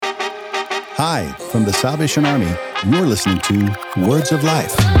Hi, from the Salvation Army, you're listening to Words of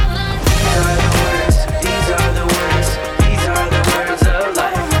Life.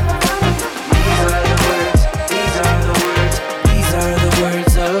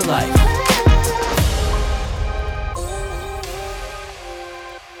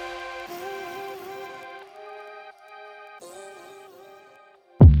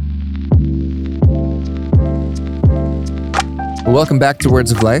 Welcome back to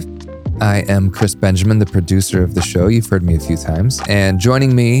Words of Life. I am Chris Benjamin, the producer of the show. You've heard me a few times. And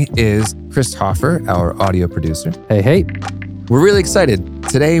joining me is Chris Hoffer, our audio producer. Hey, hey. We're really excited.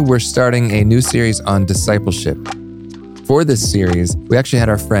 Today, we're starting a new series on discipleship. For this series, we actually had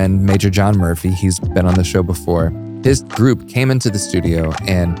our friend, Major John Murphy. He's been on the show before. His group came into the studio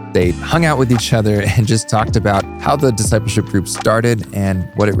and they hung out with each other and just talked about how the discipleship group started and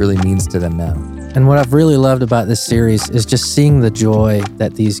what it really means to them now. And what I've really loved about this series is just seeing the joy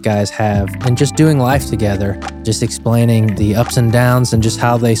that these guys have and just doing life together, just explaining the ups and downs and just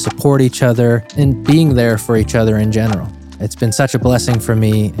how they support each other and being there for each other in general. It's been such a blessing for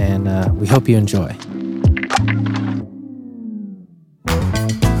me, and we hope you enjoy.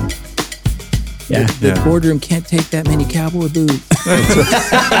 Yeah, the boardroom can't take that many cowboy boots.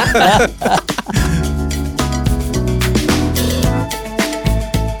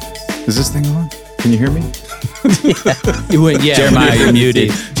 Is this thing on? Can you hear me? You went, yeah. Jeremiah, you're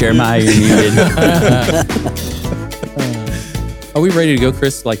muted. Jeremiah, you're muted. Are we ready to go,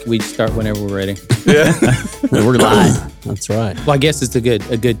 Chris? Like we start whenever we're ready. Yeah. We're live. That's right. Well, I guess it's a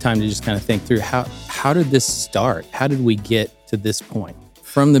good time to just kind of think through how did this start? How did we get to this point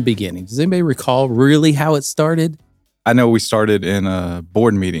from the beginning? Does anybody recall really how it started? I know we started in a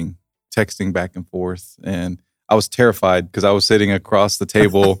board meeting, texting back and forth, and I was terrified because I was sitting across the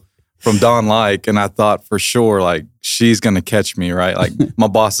table from Dawn Like, and I thought for sure, like, she's going to catch me, right? Like, my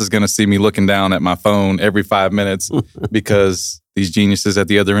boss is going to see me looking down at my phone every 5 minutes because these geniuses at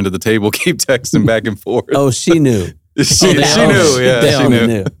the other end of the table keep texting back and forth. Oh, she knew. She knew. Yeah, she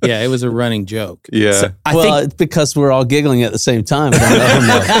knew. Yeah, it was a running joke. Yeah. So it's because we're all giggling at the same time.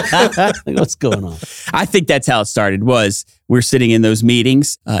 Like, what's going on? I think that's how it started. We're sitting in those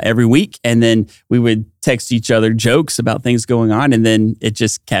meetings every week, and then we would text each other jokes about things going on, and then it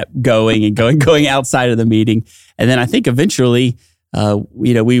just kept going and going outside of the meeting. And then I think eventually,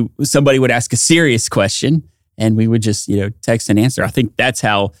 somebody would ask a serious question, and we would just, text and answer. I think that's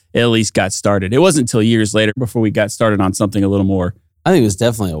how it at least got started. It wasn't until years later before we got started on something a little more. I think it was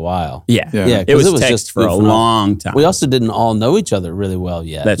definitely a while. Yeah. It was text for a long time. We also didn't all know each other really well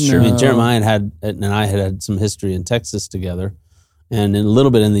yet. That's true. I mean, Jeremiah and I had some history in Texas together, and a little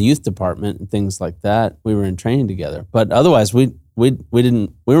bit in the youth department and things like that. We were in training together, but otherwise we weren't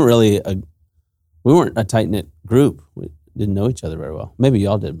a tight knit group. We didn't know each other very well. Maybe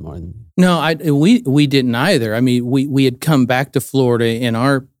y'all did more than me. No, we didn't either. I mean, we had come back to Florida in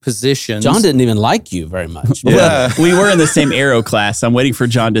our positions. John didn't even like you very much. Well, we were in the same aero class. I'm waiting for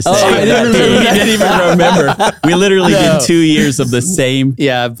John to say I didn't remember. He didn't even remember. We literally did 2 years of the same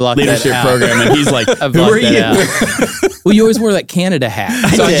I blocked leadership that out. program, and he's like, I "Who blocked are you?" that out. Well, you always wore that Canada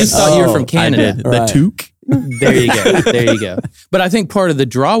hat, so I just thought you were from Canada. I did. The toque. There you go. But I think part of the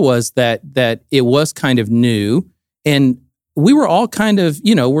draw was that it was kind of new, and we were all kind of,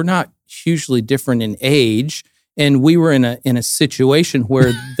 we're not hugely different in age, and we were in a situation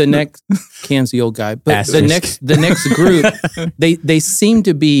where the next Cam's the old guy, but the next group they seem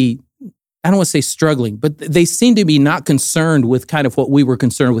to be, I don't want to say struggling, but they seem to be not concerned with kind of what we were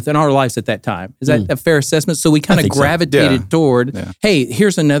concerned with in our lives at that time. Is that a fair assessment? So we kind of gravitated toward, hey,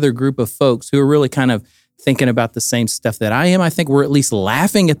 here's another group of folks who are really kind of thinking about the same stuff that I am. I think we're at least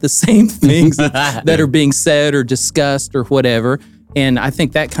laughing at the same things that are being said or discussed or whatever. And I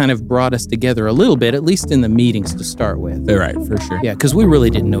think that kind of brought us together a little bit, at least in the meetings to start with. Right, for sure. Yeah, because we really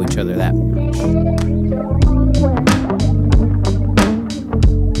didn't know each other that much.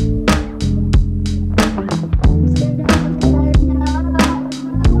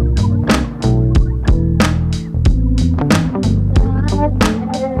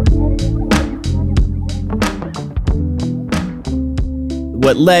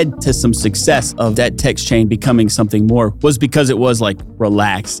 What led to some success of that text chain becoming something more was because it was like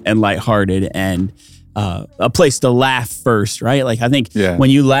relaxed and lighthearted and a place to laugh first, right? Like I think when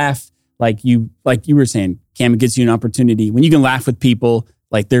you laugh, like you were saying, Cam, it gives you an opportunity. When you can laugh with people,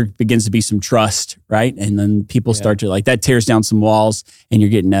 like there begins to be some trust, right? And then people start to like that tears down some walls, and you're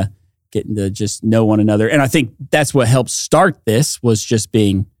getting to just know one another. And I think that's what helped start this was just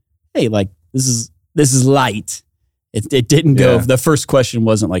being, hey, like this is light. It didn't go. Yeah. The first question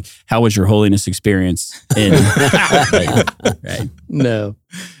wasn't like, "How was your holiness experience?" Right. No.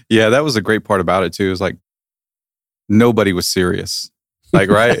 Yeah, that was a great part about it too. It was like nobody was serious. Like,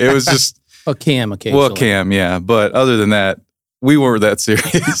 right? It was just Well, Cam occasionally. well, Cam, yeah. But other than that, we weren't that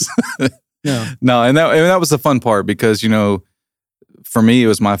serious. No. No, and that was the fun part because, for me, it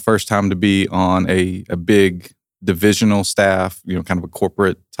was my first time to be on a big divisional staff, kind of a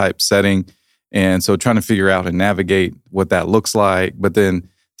corporate type setting. And so trying to figure out and navigate what that looks like, but then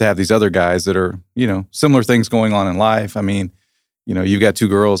to have these other guys that are, similar things going on in life. I mean, you've got 2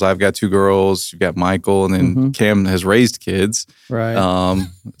 girls, I've got 2 girls, you've got Michael, and then Cam has raised kids. Right.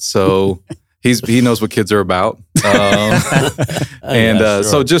 So he knows what kids are about. So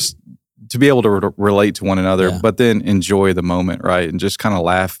just to be able to relate to one another, but then enjoy the moment, right? And just kind of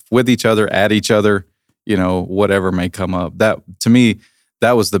laugh with each other, at each other, whatever may come up. That, to me,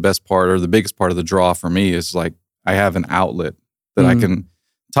 that was the best part, or the biggest part of the draw for me, is like I have an outlet that I can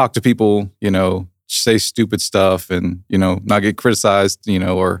talk to people, say stupid stuff and, not get criticized,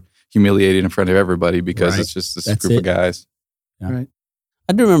 or humiliated in front of everybody because it's just this group of guys. Yeah. Right.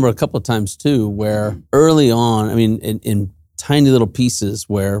 I do remember a couple of times too where early on, I mean, in tiny little pieces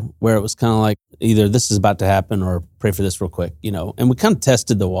where it was kind of like either this is about to happen or pray for this real quick, and we kind of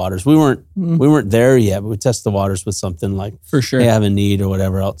tested the waters. We weren't there yet, but we tested the waters with something like, For sure. hey, I have a need or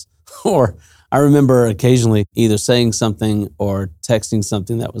whatever else. Or I remember occasionally either saying something or texting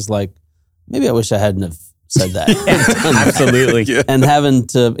something that was like, maybe I wish I hadn't have said that. Absolutely. Yeah. And having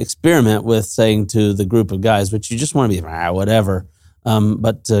to experiment with saying to the group of guys, which you just want to be, whatever.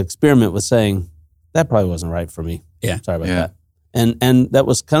 But to experiment with saying, that probably wasn't right for me. Yeah. Sorry about that. And that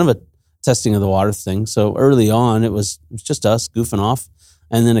was kind of a testing of the water thing. So early on, it was just us goofing off,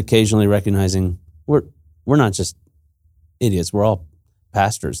 and then occasionally recognizing we're not just idiots. We're all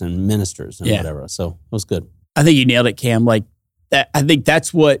pastors and ministers and whatever. So it was good. I think you nailed it, Cam. Like that, I think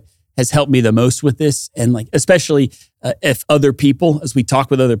that's what has helped me the most with this. And like, especially if other people, as we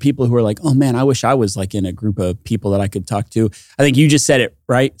talk with other people who are like, oh man, I wish I was like in a group of people that I could talk to. I think you just said it,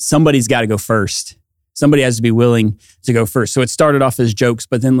 right? Somebody's got to go first. Somebody has to be willing to go first. So it started off as jokes,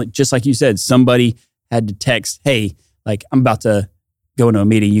 but then like, just like you said, somebody had to text, hey, like I'm about to go into a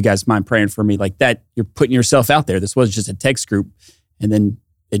meeting. You guys mind praying for me? Like that, you're putting yourself out there. This wasn't just a text group. And then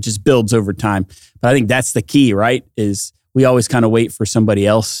it just builds over time. But I think that's the key, right? Is we always kind of wait for somebody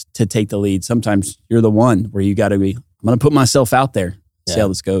else to take the lead. Sometimes you're the one where you got to be, I'm going to put myself out there, see how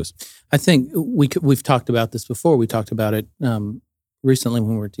this goes. I think we've talked about this before. We talked about it recently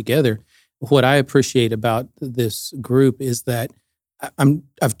when we were together. What I appreciate about this group is that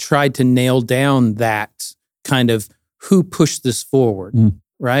I've tried to nail down that kind of who pushed this forward,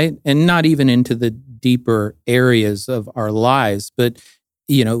 right? And not even into the deeper areas of our lives, but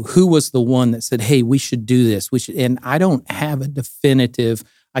who was the one that said, hey, we should do this. And I don't have a definitive,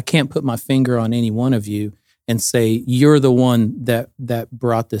 I can't put my finger on any one of you and say, you're the one that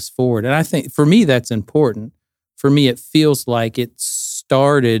brought this forward. And I think for me, that's important. For me, it feels like it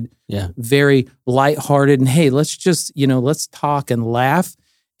started very lighthearted and, hey, let's just, let's talk and laugh.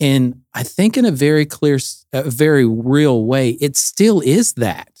 And I think in a very clear, a very real way, it still is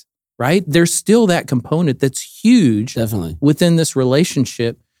that, right? There's still that component that's huge Definitely within this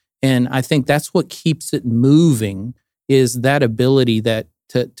relationship. And I think that's what keeps it moving, is that ability that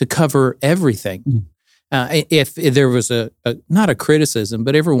to cover everything. If there was a not a criticism,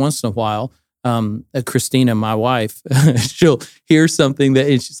 but every once in a while, Christina, my wife, she'll hear something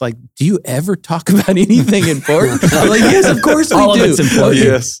and she's like, do you ever talk about anything important? I'm like, yes, of course we do. All of it's important.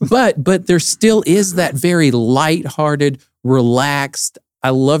 Yes. But there still is that very lighthearted, relaxed, I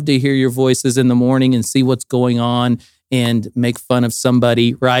love to hear your voices in the morning and see what's going on and make fun of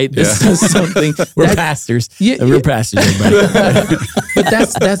somebody, right? This is something. We're pastors. Yeah, We're pastors, everybody. But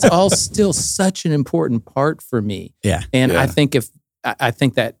that's all still such an important part for me. Yeah. And I think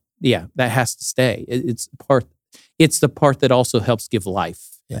that has to stay. It's the part that also helps give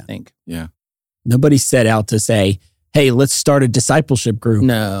life, I think. Yeah. Nobody set out to say, hey, let's start a discipleship group.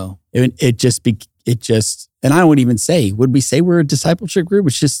 No. It just, and I wouldn't even say, would we say we're a discipleship group?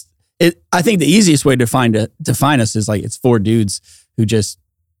 It's just, I think the easiest way to define us is like, it's 4 dudes who just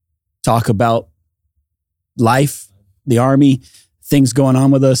talk about life, the Army, things going on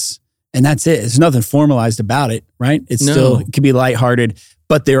with us. And that's it. There's nothing formalized about it, right? It's still, it can be lighthearted,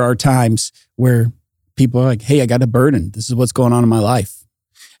 but there are times where people are like, hey, I got a burden. This is what's going on in my life.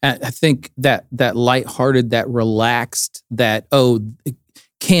 I think that lighthearted, that relaxed, that,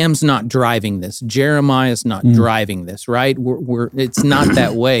 Cam's not driving this. Jeremiah's not driving this, right? It's not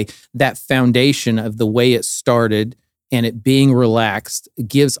that way. That foundation of the way it started and it being relaxed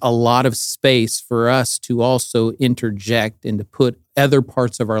gives a lot of space for us to also interject and to put other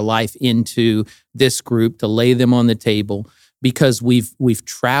parts of our life into this group, to lay them on the table, because we've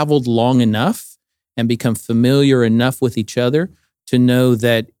traveled long enough and become familiar enough with each other to know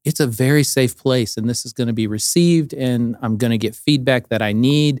that it's a very safe place and this is going to be received and I'm going to get feedback that I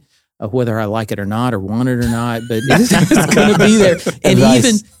need, whether I like it or not or want it or not, but it's going to be there. And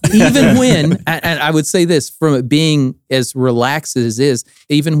even when, and I would say this, from it being as relaxed as it is,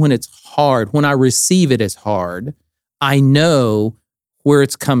 even when it's hard, when I receive it as hard, I know where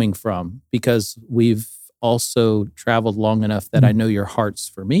it's coming from because we've also traveled long enough that I know your heart's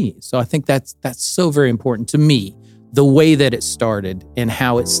for me. So I think that's so very important to me, the way that it started and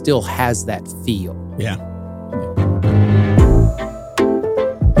how it still has that feel. Yeah.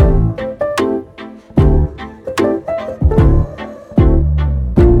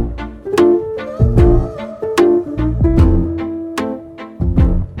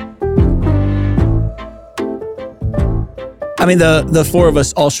 I mean, the four of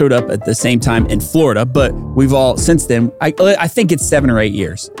us all showed up at the same time in Florida, but we've all since then, I think it's 7 or 8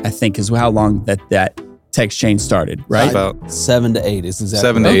 years, I think is how long that text chain started, right? About 7 to 8 is exactly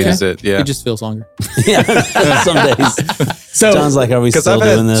 7 to 8 is it, yeah. It just feels longer. Yeah, some days. So John's like, are we Because still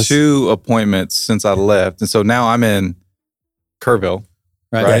I've doing had this? 2 appointments since I left. And so now I'm in Kerrville,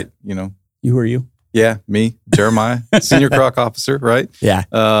 right? You know, who are you? yeah, me, Jeremiah, senior croc officer, right? Yeah.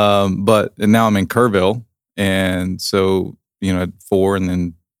 And now I'm in Kerrville. And so, you know, 4 and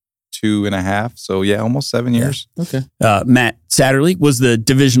then 2.5. So yeah, almost 7 years. Okay. Matt Satterley was the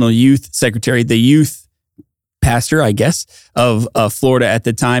divisional youth secretary, the youth pastor, I guess, of Florida at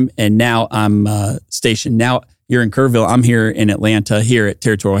the time. And now I'm stationed. Now you're in Kerrville. I'm here in Atlanta, here at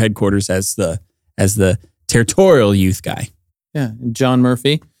territorial headquarters as the territorial youth guy. Yeah. And John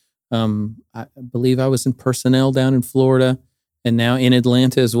Murphy, I believe I was in personnel down in Florida and now in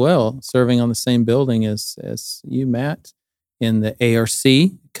Atlanta as well, serving on the same building as you, Matt, in the ARC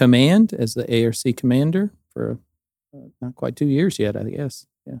command as the ARC commander for not quite 2 years yet, I guess.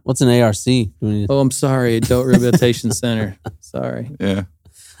 Yeah. What's an ARC? Oh, I'm sorry, Adult Rehabilitation Center. Sorry. Yeah.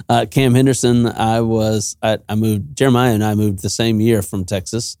 Cam Henderson, I moved, Jeremiah and I moved the same year from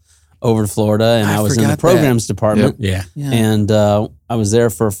Texas over to Florida, and I was in the forgot programs department. Yeah. And I was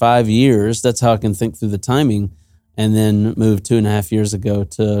there for 5 years. That's how I can think through the timing. And then moved 2.5 years ago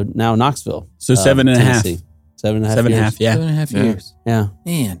to now Knoxville. So 7.5. Tennessee. 7.5 years. Yeah. 7.5 Yeah. years. Yeah.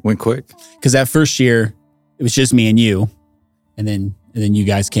 Man. Went quick. Because that first year, it was just me and you. And then you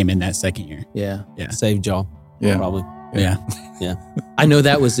guys came in that second year. Yeah. Saved y'all. Yeah. Probably. Yeah. I know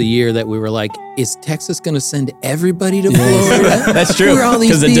that was the year that we were like, is Texas going to send everybody to Florida? That's true. Who are all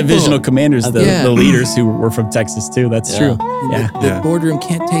these Because the people? divisional commanders, Yeah. the leaders who were from Texas too. That's Yeah. true. Yeah. The Yeah. boardroom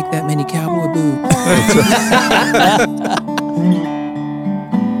can't take that many cowboy boots.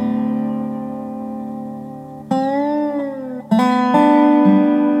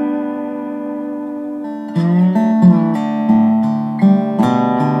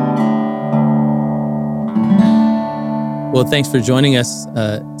 Well, thanks for joining us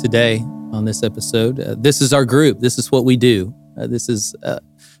today on this episode. This is our group. This is what we do. This is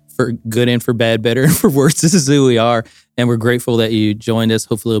for good and for bad, better and for worse. This is who we are. And we're grateful that you joined us.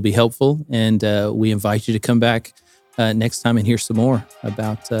 Hopefully it'll be helpful. And we invite you to come back next time and hear some more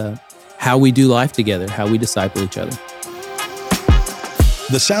about how we do life together, how we disciple each other.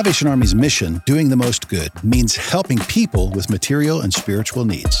 The Salvation Army's mission, doing the most good, means helping people with material and spiritual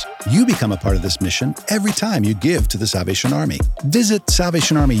needs. You become a part of this mission every time you give to the Salvation Army. Visit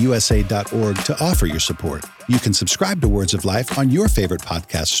SalvationArmyUSA.org to offer your support. You can subscribe to Words of Life on your favorite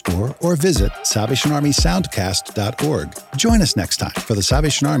podcast store or visit SalvationArmySoundcast.org. Join us next time for the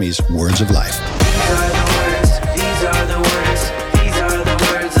Salvation Army's Words of Life.